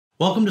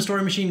Welcome to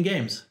Story Machine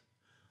Games.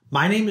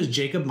 My name is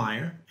Jacob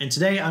Meyer, and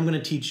today I'm going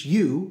to teach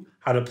you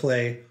how to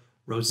play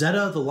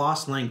Rosetta: The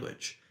Lost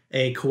Language,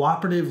 a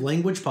cooperative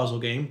language puzzle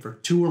game for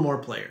 2 or more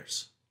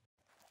players.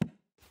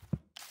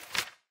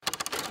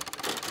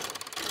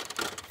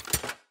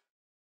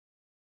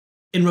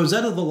 In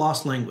Rosetta: The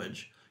Lost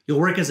Language, you'll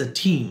work as a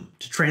team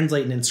to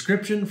translate an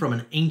inscription from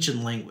an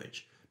ancient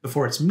language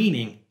before its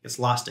meaning gets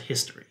lost to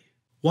history.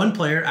 One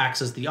player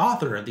acts as the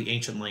author of the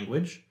ancient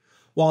language,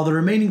 while the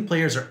remaining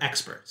players are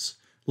experts,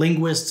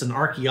 linguists and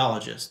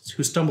archaeologists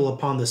who stumble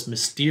upon this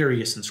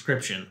mysterious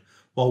inscription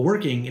while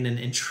working in an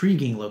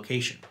intriguing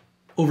location.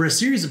 Over a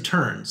series of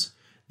turns,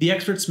 the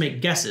experts make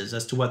guesses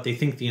as to what they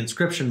think the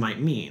inscription might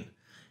mean,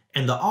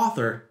 and the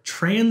author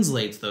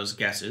translates those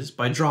guesses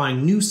by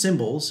drawing new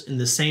symbols in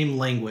the same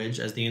language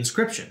as the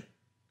inscription.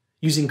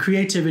 Using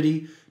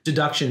creativity,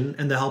 deduction,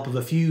 and the help of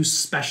a few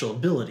special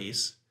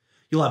abilities,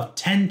 you'll have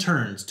 10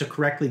 turns to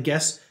correctly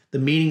guess the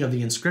meaning of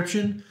the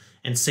inscription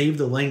and save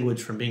the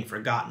language from being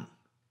forgotten.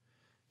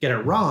 Get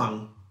it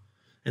wrong,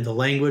 and the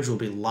language will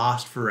be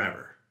lost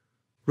forever.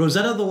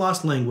 Rosetta: The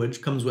Lost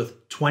Language comes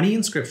with 20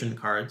 inscription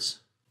cards,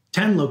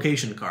 10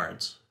 location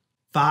cards,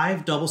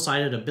 5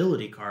 double-sided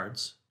ability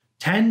cards,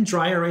 10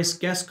 dry erase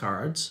guess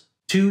cards,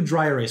 2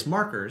 dry erase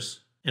markers,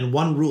 and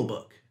 1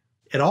 rulebook.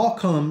 It all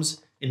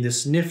comes in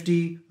this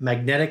nifty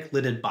magnetic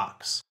lidded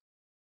box.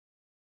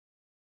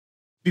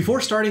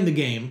 Before starting the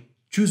game,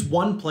 choose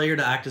one player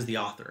to act as the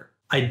author.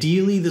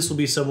 Ideally, this will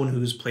be someone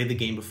who's played the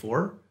game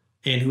before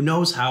and who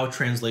knows how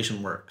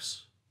translation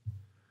works.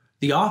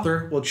 The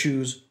author will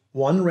choose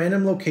 1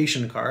 random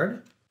location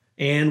card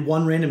and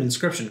 1 random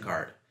inscription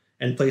card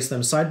and place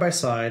them side by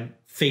side,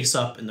 face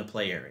up in the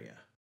play area.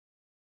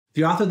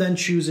 The author then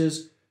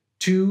chooses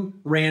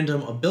 2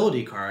 random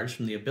ability cards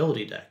from the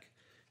ability deck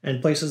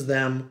and places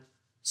them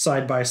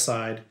side by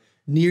side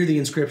near the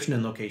inscription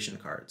and location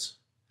cards.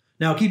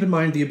 Now keep in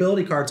mind the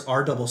ability cards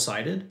are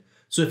double-sided,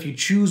 so if you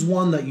choose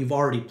one that you've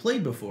already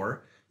played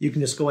before, you can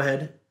just go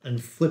ahead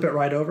and flip it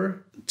right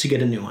over to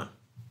get a new one.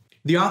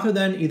 The author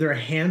then either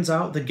hands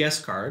out the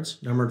guess cards,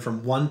 numbered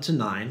from 1 to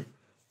 9,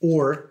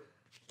 or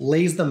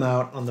lays them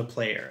out on the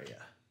play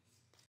area.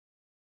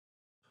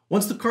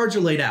 Once the cards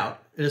are laid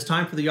out, it is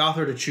time for the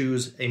author to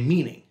choose a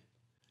meaning,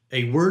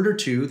 a word or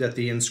two that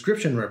the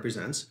inscription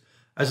represents,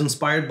 as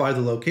inspired by the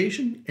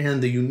location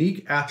and the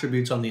unique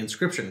attributes on the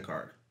inscription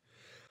card.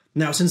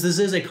 Now, since this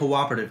is a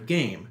cooperative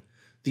game,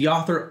 the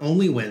author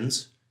only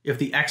wins if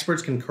the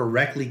experts can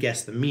correctly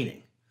guess the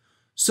meaning.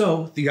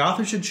 So, the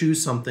author should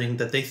choose something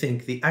that they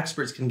think the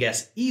experts can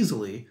guess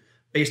easily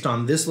based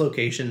on this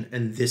location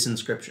and this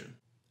inscription.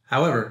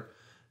 However,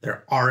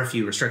 there are a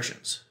few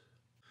restrictions.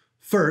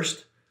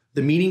 First,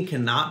 the meaning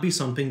cannot be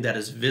something that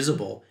is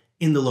visible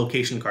in the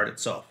location card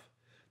itself.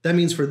 That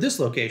means for this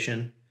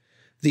location,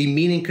 the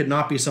meaning could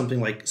not be something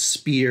like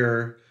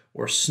spear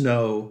or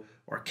snow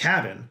or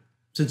cabin,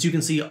 since you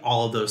can see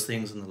all of those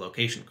things in the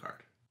location card.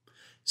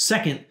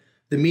 Second,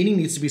 the meaning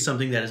needs to be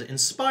something that is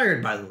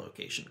inspired by the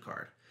location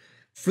card.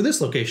 For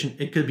this location,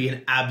 it could be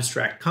an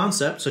abstract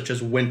concept such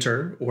as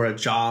winter or a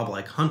job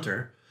like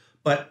hunter,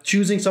 but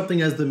choosing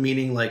something as the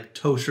meaning like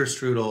toaster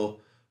strudel,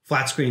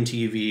 flat screen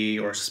TV,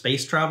 or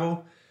space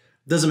travel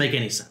doesn't make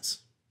any sense,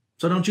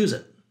 so don't choose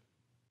it.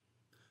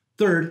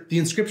 Third, the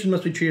inscription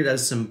must be treated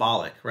as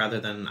symbolic rather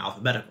than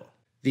alphabetical.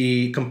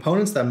 The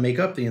components that make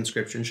up the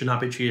inscription should not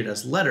be treated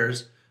as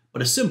letters,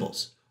 but as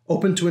symbols,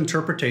 open to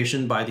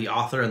interpretation by the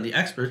author and the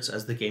experts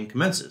as the game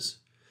commences.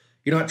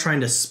 You're not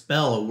trying to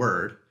spell a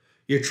word,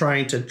 you're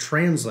trying to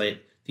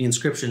translate the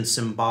inscription's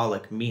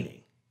symbolic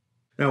meaning.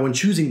 Now, when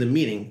choosing the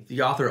meaning,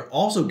 the author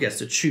also gets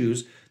to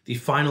choose the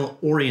final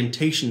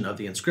orientation of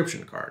the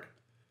inscription card.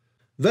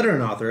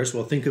 Veteran authors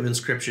will think of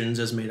inscriptions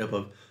as made up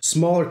of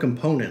smaller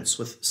components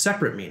with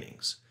separate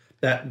meanings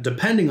that,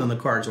 depending on the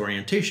card's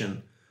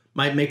orientation,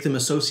 might make them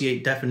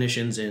associate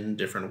definitions in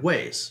different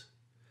ways.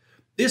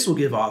 This will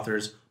give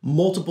authors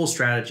multiple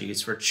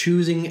strategies for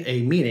choosing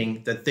a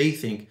meaning that they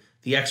think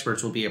the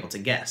experts will be able to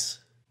guess.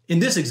 In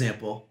this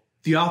example,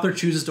 the author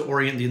chooses to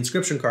orient the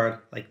inscription card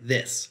like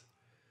this.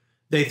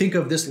 They think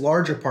of this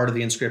larger part of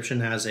the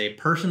inscription as a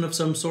person of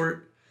some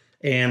sort,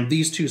 and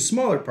these 2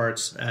 smaller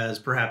parts as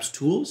perhaps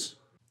tools.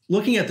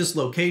 Looking at this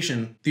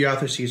location, the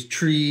author sees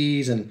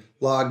trees and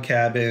log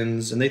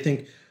cabins, and they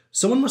think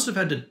someone must have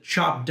had to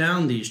chop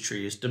down these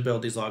trees to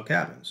build these log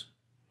cabins.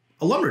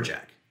 A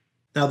lumberjack.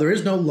 Now, there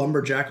is no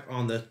lumberjack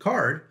on the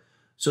card,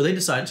 so they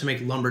decide to make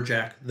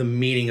lumberjack the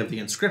meaning of the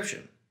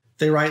inscription.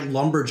 They write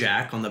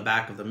lumberjack on the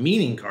back of the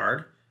meaning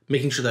card,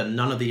 making sure that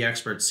none of the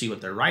experts see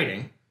what they're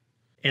writing,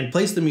 and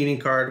place the meaning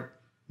card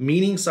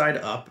meaning side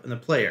up in the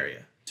play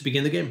area to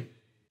begin the game.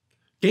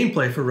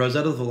 Gameplay for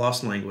Rosetta: The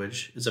Lost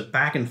Language is a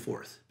back and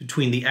forth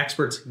between the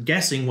experts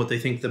guessing what they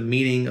think the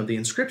meaning of the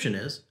inscription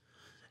is,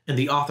 and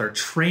the author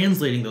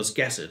translating those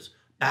guesses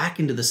back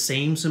into the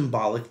same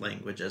symbolic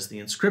language as the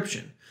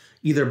inscription,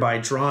 either by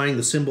drawing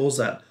the symbols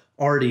that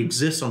already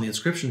exist on the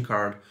inscription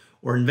card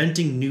or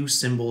inventing new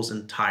symbols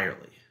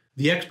entirely.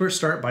 The experts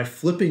start by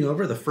flipping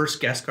over the first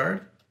guess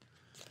card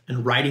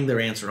and writing their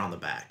answer on the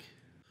back.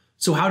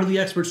 So how do the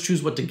experts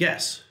choose what to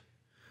guess?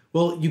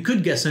 Well, you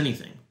could guess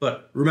anything,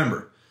 but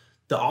remember,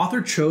 the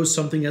author chose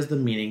something as the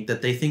meaning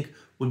that they think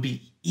would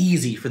be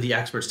easy for the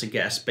experts to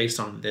guess based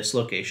on this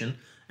location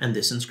and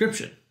this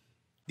inscription.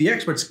 The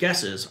experts'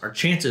 guesses are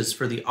chances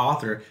for the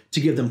author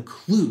to give them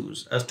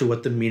clues as to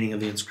what the meaning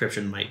of the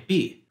inscription might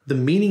be. The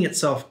meaning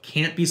itself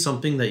can't be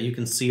something that you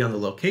can see on the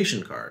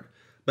location card,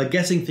 but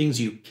guessing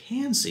things you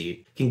can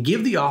see can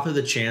give the author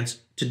the chance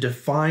to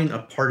define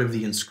a part of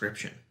the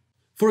inscription.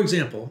 For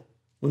example,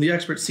 when the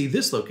experts see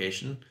this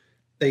location,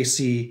 they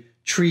see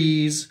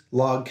trees,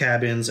 log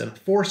cabins, and a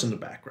forest in the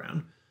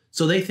background,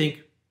 so they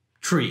think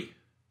tree.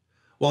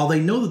 While they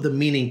know that the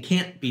meaning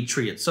can't be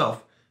tree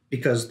itself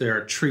because there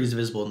are trees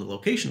visible in the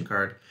location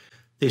card,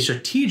 they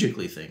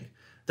strategically think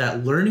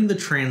that learning the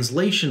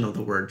translation of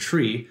the word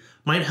tree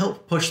might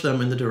help push them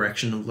in the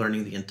direction of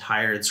learning the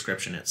entire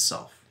inscription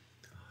itself.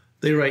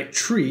 They write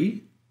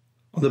tree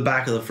on the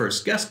back of the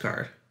first guess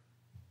card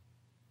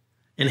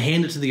and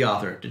hand it to the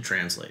author to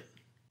translate.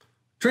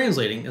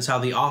 Translating is how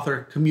the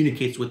author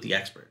communicates with the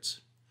experts.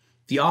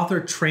 The author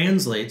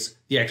translates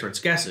the experts'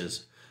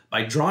 guesses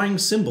by drawing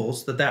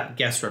symbols that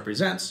guess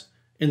represents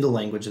in the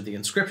language of the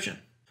inscription.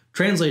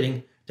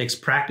 Translating takes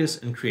practice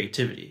and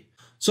creativity.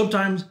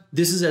 Sometimes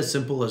this is as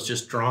simple as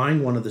just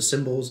drawing one of the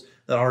symbols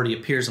that already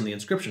appears on the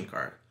inscription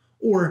card,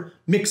 or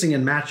mixing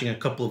and matching a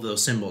couple of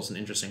those symbols in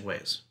interesting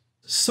ways.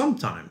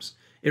 Sometimes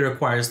it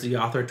requires the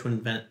author to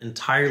invent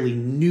entirely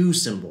new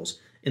symbols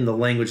in the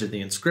language of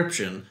the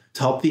inscription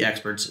to help the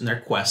experts in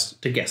their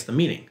quest to guess the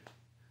meaning.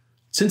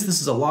 Since this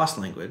is a lost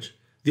language,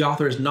 the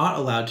author is not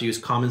allowed to use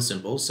common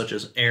symbols such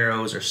as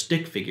arrows or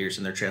stick figures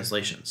in their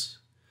translations.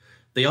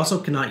 They also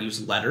cannot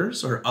use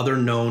letters or other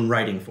known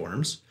writing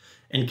forms,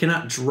 and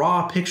cannot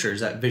draw pictures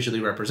that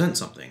visually represent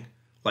something,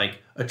 like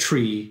a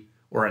tree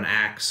or an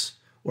axe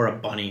or a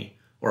bunny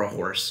or a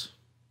horse.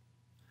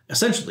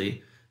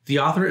 Essentially, the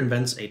author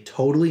invents a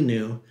totally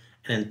new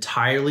and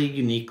entirely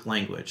unique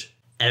language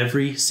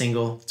every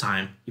single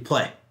time you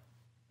play.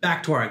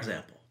 Back to our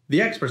example.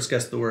 The experts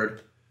guessed the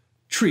word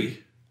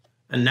tree,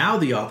 and now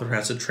the author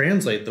has to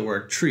translate the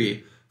word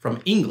tree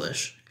from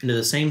English into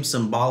the same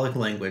symbolic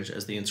language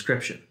as the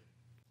inscription.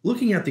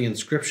 Looking at the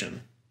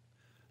inscription,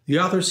 the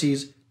author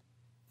sees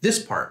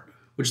this part,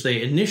 which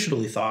they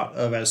initially thought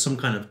of as some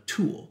kind of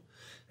tool,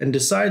 and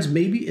decides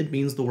maybe it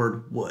means the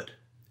word wood.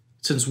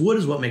 Since wood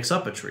is what makes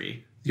up a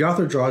tree, the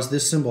author draws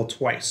this symbol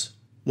twice,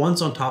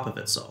 once on top of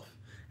itself,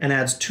 and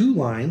adds two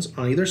lines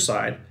on either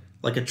side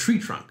like a tree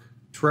trunk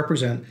to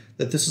represent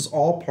that this is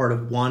all part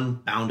of one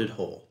bounded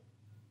whole,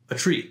 a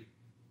tree.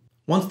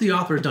 Once the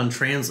author is done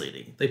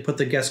translating, they put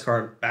the guess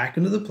card back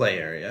into the play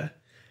area,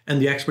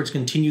 and the experts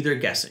continue their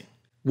guessing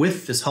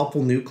with this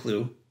helpful new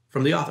clue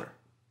from the author.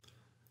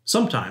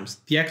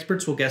 Sometimes the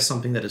experts will guess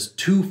something that is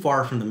too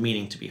far from the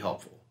meaning to be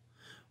helpful.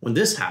 When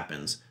this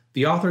happens,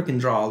 the author can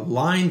draw a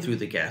line through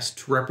the guess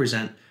to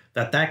represent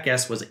that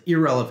guess was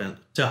irrelevant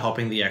to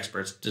helping the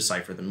experts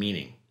decipher the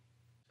meaning.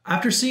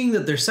 After seeing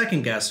that their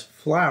second guess,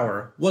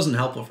 flower, wasn't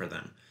helpful for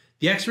them,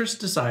 the experts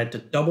decide to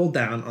double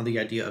down on the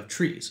idea of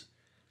trees.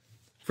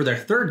 For their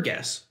third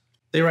guess,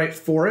 they write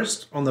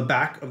forest on the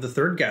back of the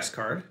third guess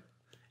card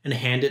and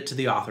hand it to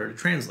the author to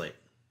translate.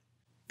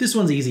 This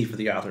one's easy for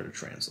the author to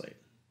translate.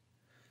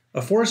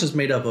 A forest is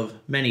made up of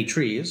many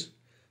trees,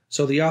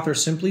 so the author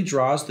simply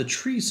draws the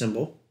tree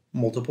symbol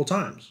multiple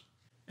times,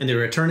 and they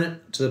return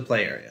it to the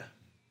play area.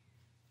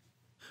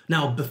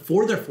 Now,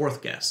 before their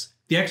fourth guess,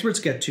 the experts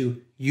get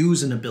to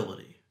use an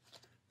ability.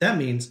 That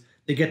means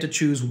they get to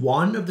choose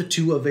one of the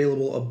two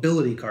available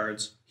ability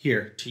cards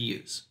here to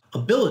use.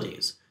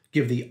 Abilities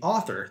give the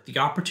author the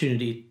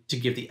opportunity to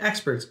give the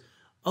experts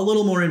a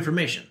little more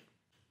information.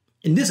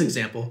 In this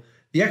example,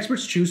 the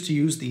experts choose to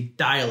use the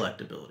dialect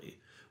ability,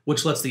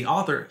 which lets the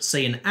author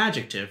say an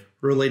adjective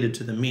related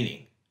to the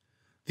meaning.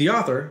 The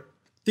author,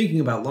 thinking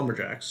about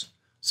lumberjacks,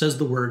 says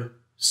the word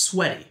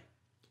sweaty,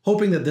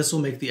 hoping that this will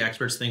make the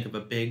experts think of a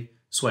big,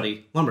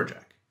 sweaty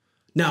lumberjack.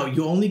 Now,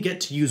 you only get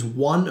to use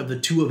one of the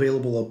two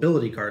available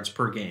ability cards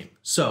per game,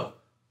 so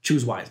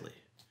choose wisely.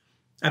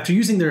 After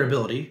using their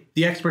ability,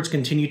 the experts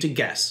continue to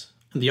guess,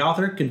 and the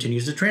author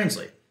continues to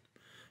translate.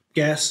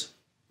 Guess,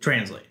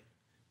 translate.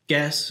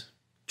 Guess,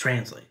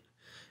 translate.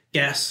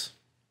 Guess,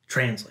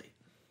 translate.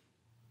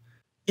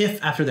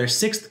 If after their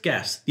sixth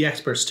guess, the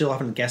experts still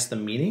haven't guessed the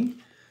meaning,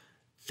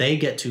 they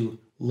get to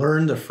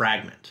learn the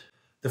fragment.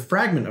 The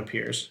fragment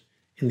appears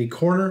in the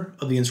corner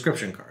of the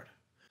inscription card.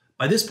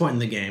 By this point in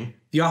the game,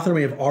 the author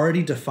may have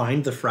already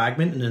defined the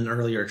fragment in an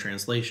earlier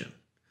translation.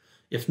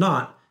 If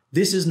not,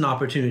 this is an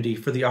opportunity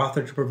for the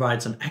author to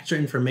provide some extra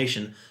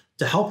information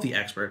to help the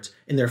experts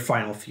in their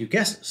final few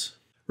guesses.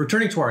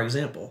 Returning to our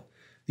example,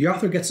 the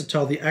author gets to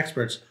tell the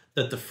experts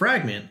that the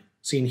fragment,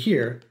 seen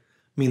here,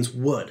 means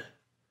wood,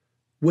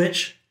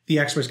 which the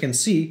experts can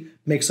see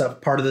makes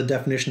up part of the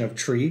definition of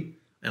tree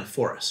and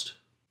forest.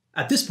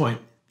 At this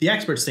point, the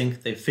experts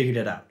think they've figured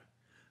it out.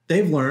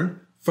 They've learned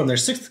from their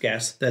sixth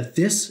guess that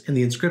this in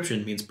the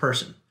inscription means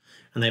person,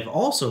 and they've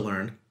also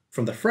learned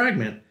from the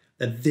fragment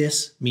that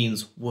this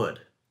means wood.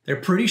 They're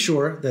pretty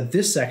sure that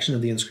this section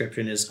of the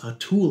inscription is a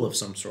tool of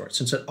some sort,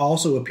 since it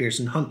also appears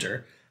in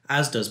Hunter,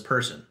 as does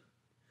person.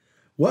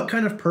 What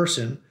kind of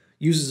person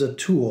uses a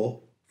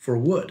tool for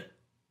wood?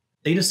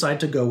 They decide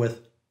to go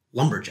with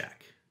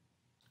lumberjack.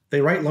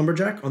 They write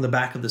lumberjack on the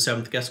back of the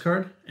 7th guess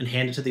card and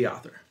hand it to the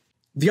author.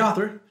 The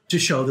author, to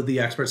show that the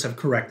experts have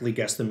correctly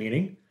guessed the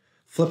meaning,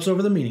 flips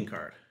over the meaning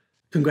card.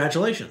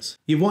 Congratulations,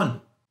 you've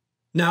won.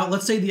 Now,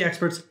 let's say the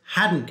experts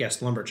hadn't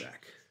guessed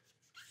lumberjack.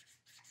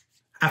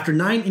 After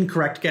 9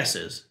 incorrect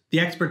guesses, the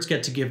experts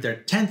get to give their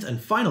 10th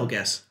and final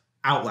guess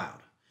out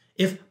loud.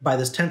 If by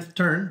this 10th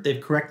turn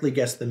they've correctly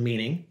guessed the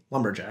meaning,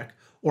 lumberjack,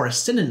 or a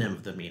synonym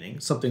of the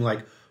meaning, something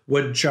like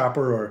wood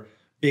chopper or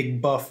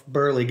big buff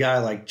burly guy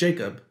like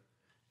Jacob,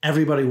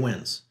 everybody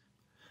wins.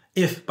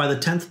 If by the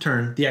 10th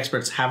turn the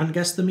experts haven't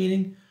guessed the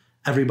meaning,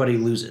 everybody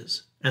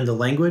loses, and the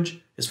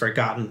language is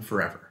forgotten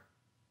forever.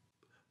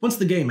 Once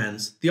the game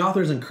ends, the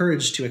author is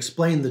encouraged to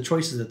explain the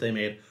choices that they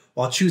made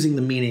while choosing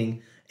the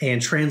meaning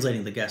and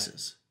translating the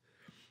guesses.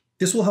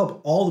 This will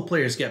help all the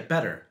players get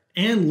better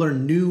and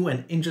learn new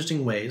and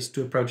interesting ways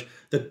to approach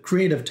the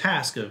creative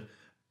task of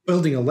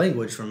building a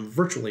language from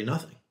virtually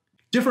nothing.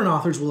 Different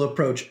authors will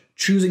approach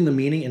choosing the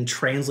meaning and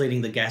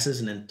translating the guesses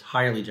in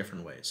entirely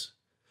different ways.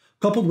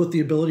 Coupled with the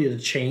ability to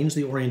change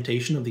the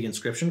orientation of the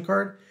inscription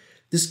card,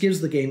 this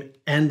gives the game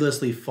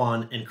endlessly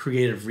fun and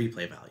creative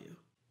replay value.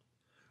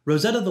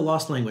 Rosetta the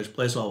Lost Language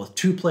plays well with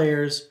 2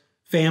 players,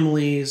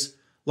 families,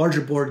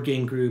 larger board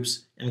game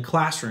groups, and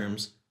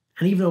classrooms,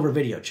 and even over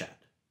video chat.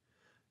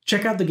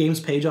 Check out the games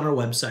page on our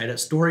website at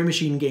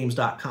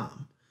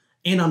storymachinegames.com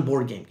and on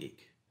BoardGameGeek.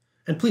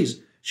 And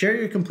please, share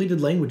your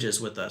completed languages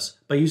with us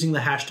by using the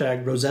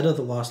hashtag Rosetta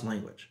the Lost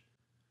Language.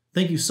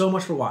 Thank you so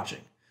much for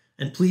watching,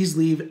 and please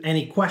leave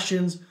any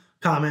questions,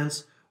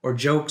 comments, or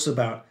jokes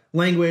about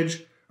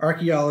language,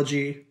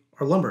 archaeology,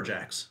 or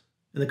lumberjacks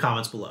in the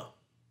comments below.